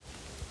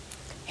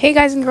Hey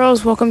guys and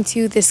girls, welcome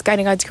to this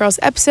Guiding God's Girls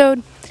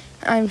episode.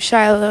 I'm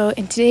Shiloh,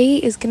 and today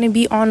is going to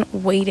be on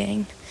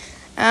waiting.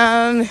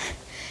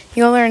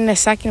 You'll learn in a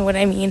second what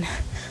I mean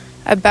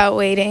about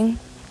waiting.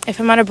 If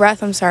I'm out of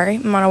breath, I'm sorry.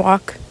 I'm on a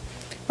walk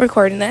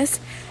recording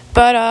this.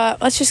 But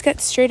let's just get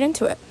straight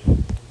into it.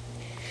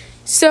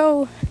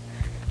 So,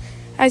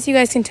 as you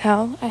guys can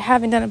tell, I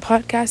haven't done a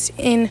podcast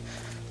in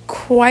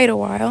quite a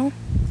while.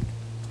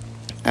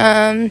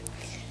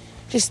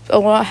 Just a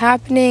lot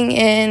happening,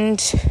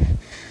 and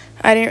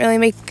I didn't really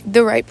make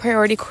the right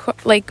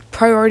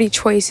priority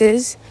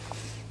choices,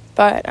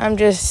 but I'm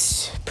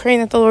just praying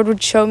that the Lord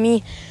would show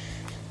me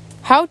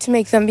how to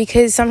make them,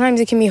 because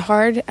sometimes it can be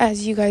hard,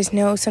 as you guys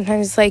know.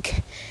 Sometimes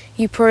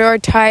you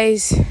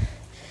prioritize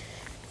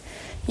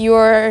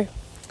your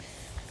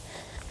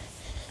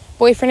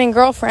boyfriend and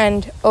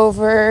girlfriend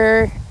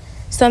over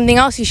something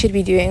else you should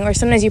be doing, or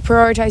sometimes you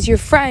prioritize your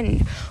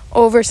friend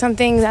over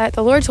something that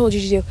the Lord told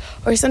you to do,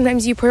 or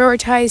sometimes you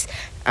prioritize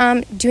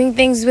doing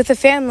things with the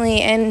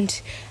family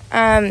and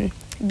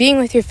being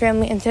with your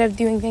family instead of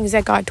doing things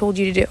that God told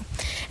you to do.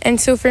 And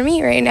so for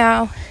me right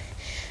now,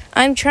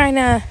 I'm trying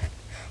to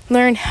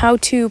learn how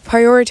to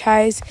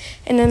prioritize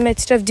in the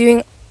midst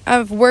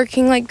of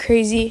working like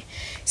crazy,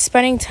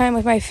 spending time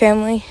with my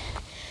family,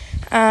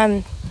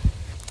 and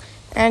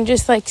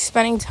just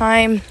spending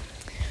time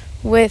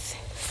with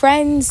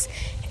friends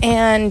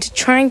and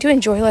trying to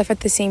enjoy life at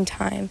the same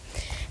time.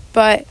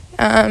 But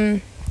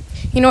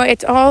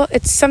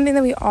it's something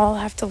that we all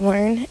have to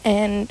learn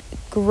and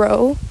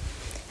grow,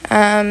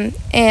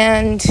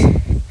 and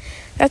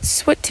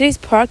that's what today's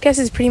podcast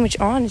is pretty much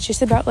on. It's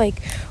just about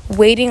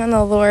waiting on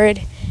the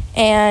Lord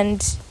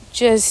and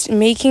just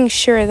making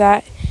sure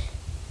that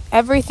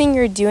everything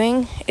you're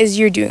doing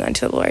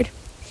unto the Lord.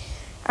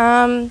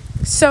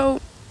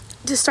 So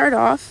to start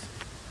off,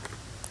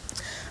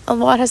 a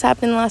lot has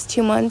happened in the last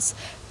 2 months,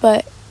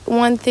 but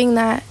one thing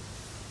that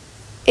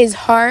is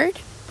hard,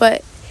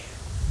 but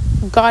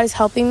God is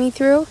helping me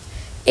through,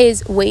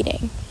 is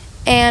waiting.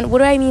 And what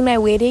do I mean by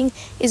waiting?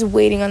 Is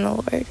waiting on the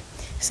Lord.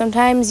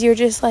 Sometimes you're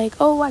just why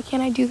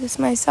can't I do this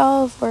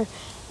myself? Or,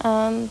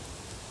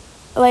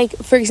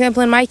 for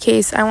example, in my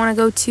case, I want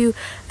to go to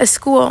a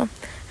school,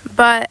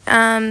 but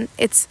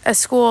it's a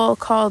school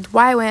called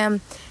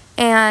YWAM,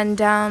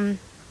 and I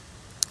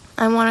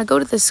want to go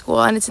to this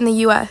school, and it's in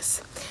the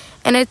U.S.,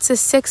 and it's a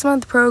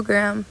 6-month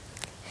program.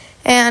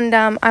 And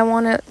I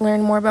want to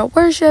learn more about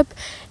worship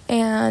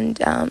and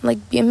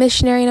be a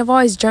missionary, and I've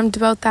always dreamt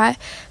about that.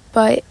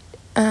 But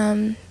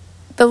the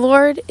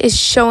Lord is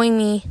showing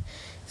me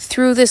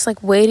through this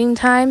waiting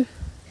time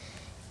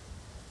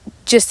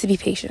just to be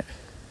patient.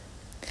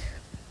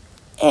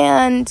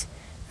 And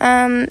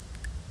I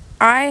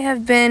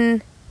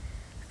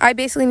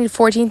basically need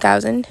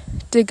 $14,000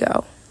 to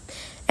go.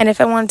 And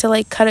if I wanted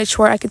to cut it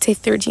short, I could say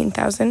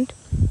 $13,000.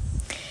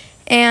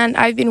 And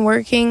I've been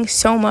working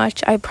so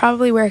much. I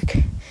probably work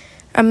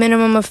a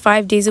minimum of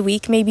 5 days a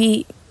week,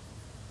 maybe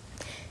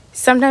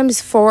sometimes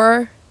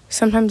 4,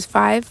 sometimes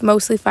 5,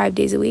 mostly 5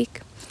 days a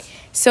week.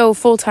 So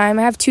full time.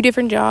 I have 2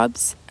 different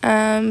jobs.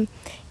 And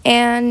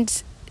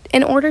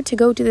in order to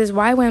go to this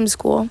YWAM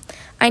school,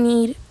 I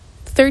need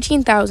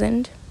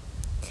 $13,000.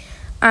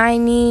 I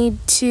need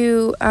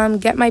to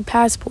get my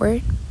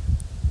passport.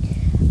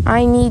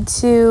 I need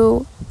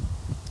to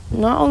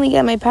not only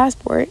get my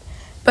passport,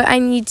 but I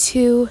need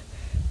to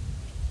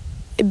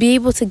be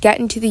able to get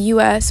into the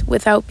U.S.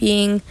 without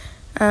being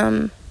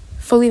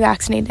fully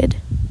vaccinated,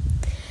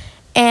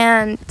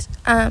 and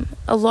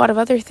a lot of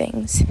other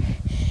things.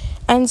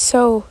 And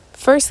so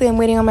firstly, I'm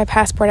waiting on my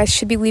passport. I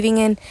should be leaving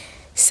in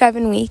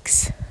 7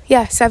 weeks.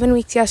 7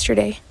 weeks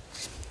yesterday.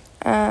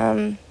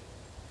 So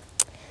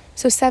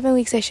 7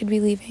 weeks I should be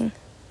leaving.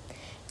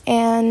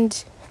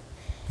 And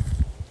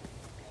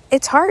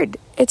it's hard.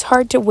 It's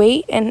hard to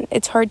wait, and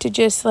it's hard to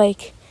just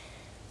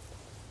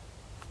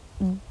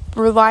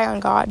rely on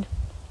God.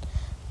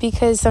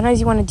 Because sometimes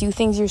you want to do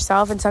things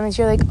yourself, and sometimes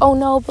you're oh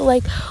no,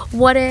 but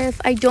what if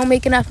I don't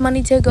make enough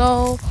money to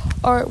go?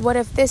 Or what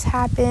if this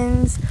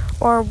happens?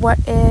 Or what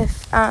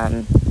if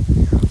I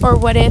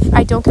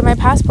don't get my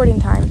passport in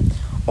time?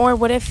 Or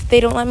what if they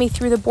don't let me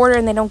through the border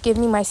and they don't give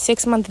me my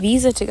 6-month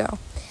visa to go?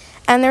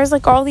 And there's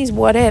all these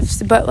what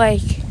ifs, but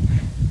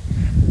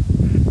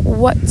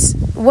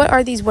what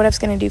are these what ifs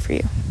gonna do for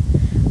you?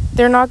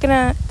 They're not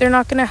gonna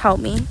help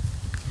me.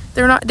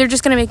 They're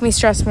just gonna make me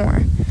stress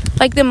more.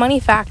 The money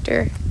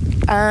factor.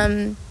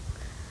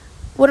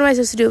 What am I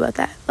supposed to do about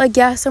that?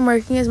 Yes, I'm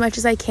working as much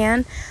as I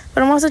can,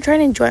 but I'm also trying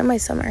to enjoy my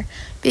summer,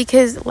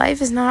 because life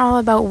is not all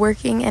about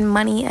working and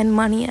money and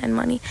money and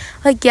money.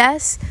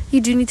 Yes, you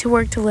do need to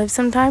work to live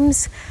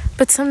sometimes,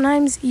 but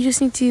sometimes you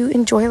just need to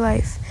enjoy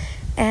life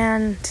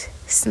and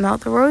smell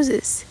the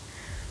roses.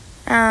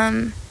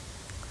 But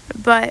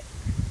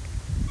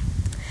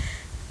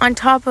on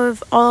top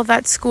of all of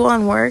that school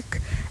and work,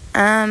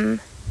 the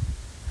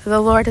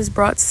Lord has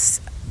brought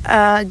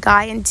a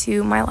guy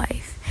into my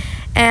life,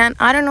 and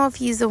I don't know if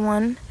he's the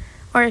one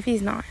or if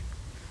he's not.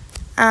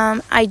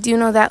 I do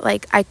know that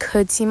I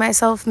could see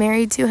myself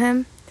married to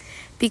him,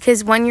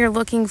 Because when you're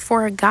looking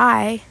for a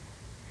guy,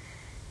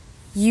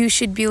 you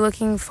should be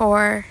looking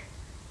for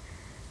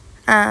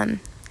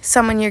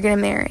someone you're going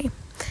to marry.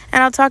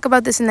 And I'll talk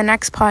about this in the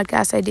next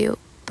podcast I do.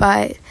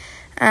 But,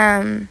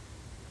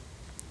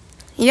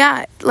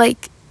 yeah,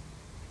 like,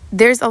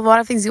 there's a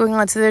lot of things going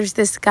on. So there's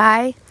this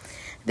guy,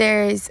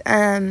 there's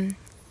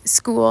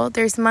school,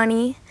 there's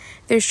money,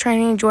 there's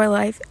trying to enjoy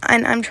life.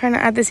 And I'm trying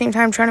to, at the same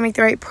time, trying to make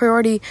the right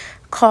priority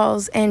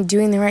calls and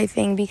doing the right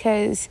thing.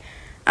 Because,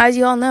 as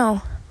you all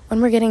know, when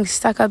we're getting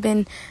stuck up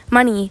in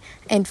money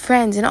and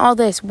friends and all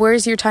this,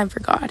 where's your time for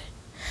God?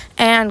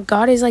 And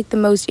God is like the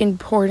most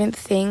important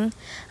thing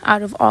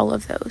out of all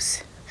of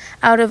those.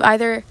 Out of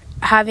either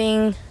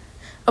having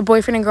a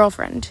boyfriend and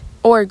girlfriend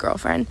or a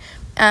girlfriend,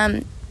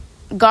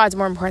 God's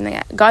more important than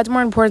that. God's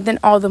more important than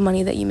all the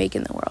money that you make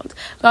in the world.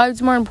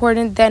 God's more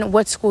important than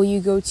what school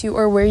you go to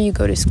or where you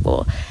go to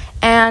school.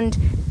 And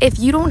if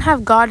you don't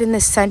have God in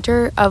the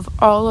center of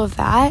all of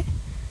that,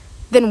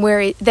 then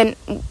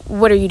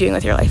what are you doing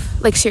with your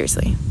life? Like,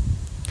 seriously.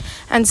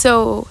 And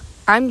so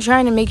I'm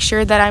trying to make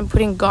sure that I'm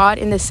putting God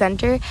in the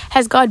center.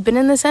 Has God been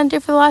in the center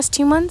for the last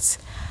 2 months?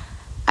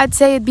 I'd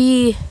say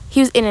he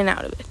was in and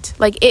out of it.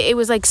 Like, it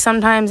was like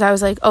sometimes I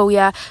was like, oh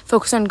yeah,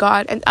 focus on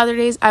God. And other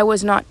days I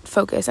was not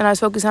focused. And I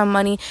was focused on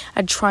money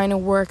and trying to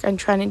work and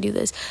trying to do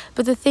this.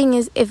 But the thing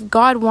is, if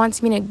God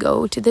wants me to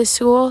go to this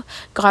school,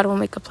 God will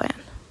make a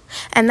plan.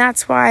 And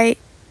that's why,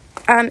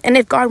 and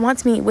if God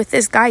wants me with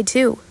this guy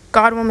too,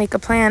 God will make a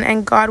plan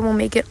and God will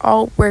make it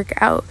all work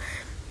out.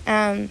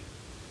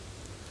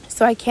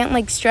 So I can't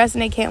like stress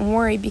and I can't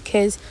worry,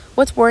 because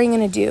what's worrying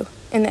going to do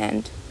in the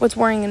end? What's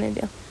worrying going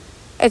to do?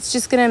 It's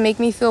just going to make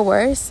me feel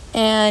worse,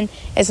 and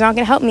it's not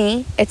going to help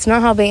me. It's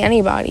not helping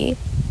anybody.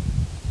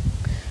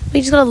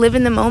 We just got to live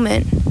in the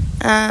moment.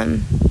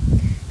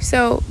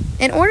 So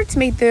in order to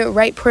make the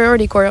right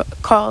priority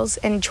calls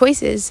and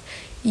choices,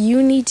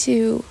 you need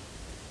to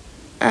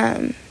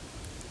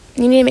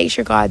make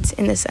sure God's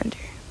in the center.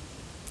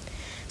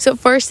 So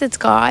first it's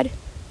God,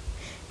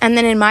 and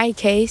then in my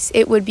case,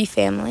 it would be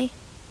family.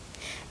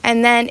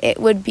 And then it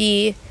would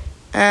be,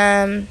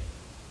 I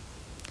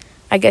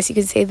guess you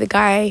could say, the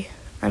guy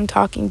I'm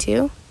talking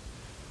to.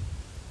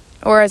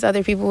 Or as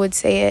other people would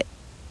say it, ...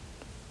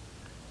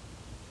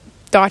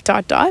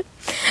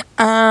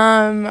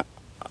 And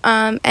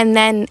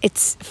then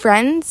it's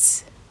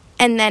friends,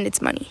 and then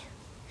it's money.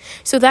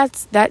 So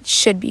that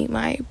should be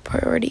my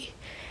priority.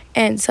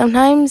 And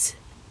sometimes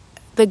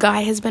the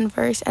guy has been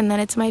first, and then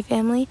it's my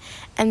family,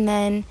 and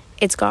then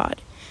it's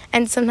God.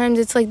 And sometimes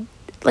it's like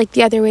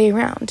the other way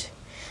around.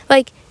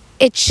 Like,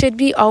 it should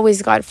be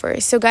always God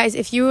first. So guys,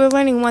 if you were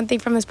learning one thing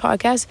from this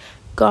podcast,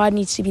 God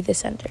needs to be the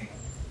center.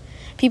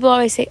 People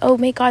always say, oh,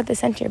 make God the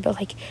center. But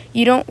like,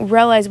 you don't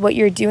realize what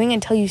you're doing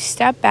until you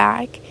step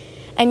back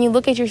and you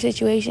look at your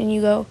situation and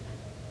you go,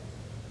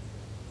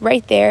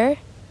 right there,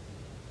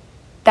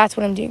 that's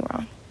what I'm doing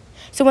wrong.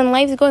 So when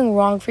life's going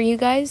wrong for you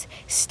guys,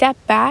 step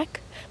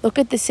back, look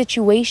at the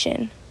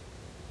situation,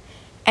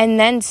 and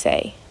then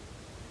say,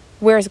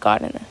 where's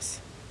God in this?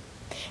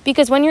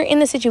 Because when you're in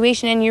the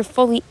situation and you're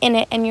fully in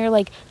it and you're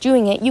like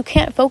doing it, you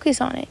can't focus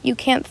on it. You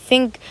can't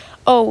think,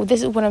 oh,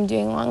 this is what I'm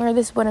doing wrong or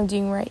this is what I'm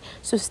doing right.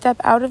 So step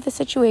out of the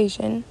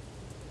situation.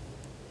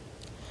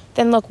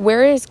 Then look,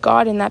 where is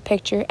God in that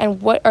picture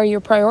and what are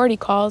your priority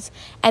calls?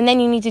 And then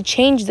you need to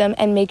change them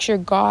and make sure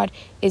God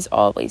is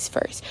always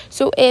first.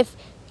 So if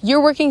you're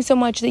working so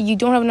much that you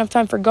don't have enough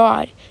time for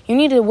God, you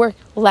need to work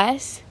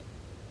less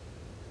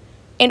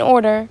in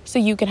order so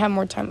you can have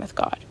more time with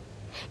God.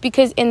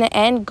 Because in the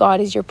end, God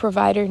is your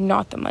provider,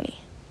 not the money.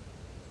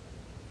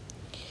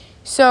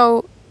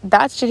 So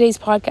that's today's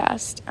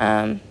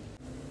podcast.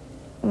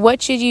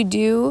 What should you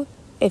do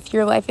if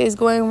your life is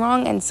going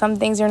wrong and some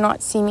things are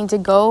not seeming to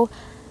go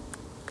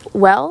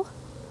well?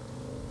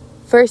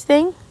 First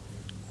thing,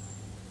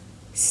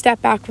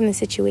 step back from the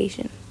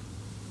situation.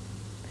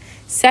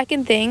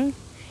 Second thing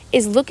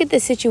is look at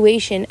the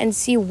situation and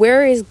see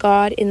where is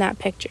God in that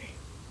picture.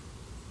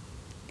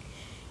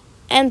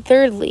 And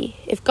thirdly,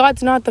 if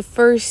God's not the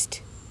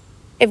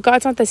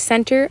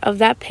center of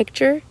that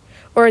picture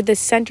or the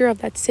center of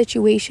that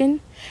situation,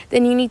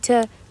 then you need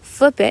to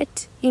flip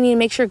it. You need to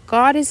make sure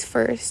God is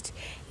first.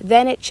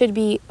 Then it should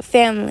be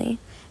family.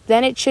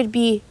 Then it should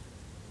be,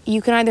 you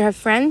can either have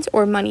friends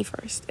or money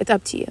first. It's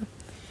up to you.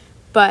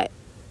 But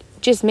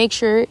just make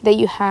sure that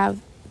you have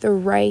the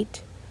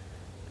right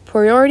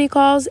priority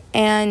calls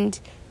and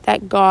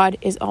that God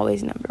is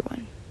always number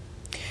one.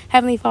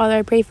 Heavenly Father,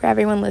 I pray for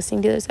everyone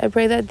listening to this. I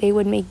pray that they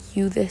would make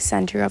you the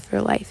center of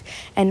their life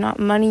and not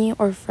money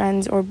or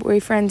friends or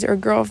boyfriends or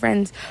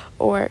girlfriends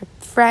or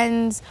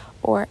friends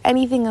or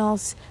anything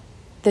else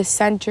the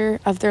center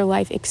of their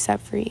life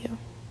except for you.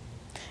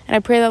 And I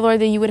pray that,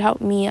 Lord, that you would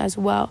help me as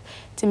well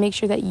to make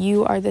sure that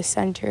you are the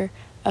center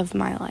of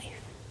my life.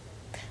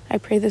 I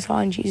pray this all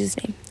in Jesus'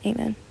 name.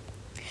 Amen.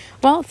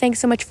 Well, thanks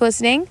so much for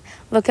listening.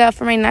 Look out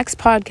for my next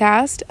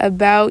podcast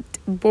about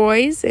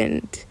boys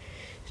and ...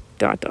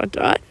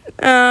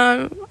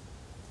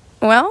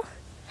 Well,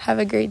 have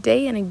a great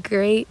day and a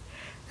great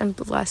and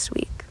blessed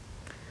week.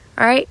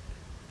 All right.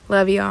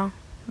 Love y'all.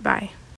 Bye.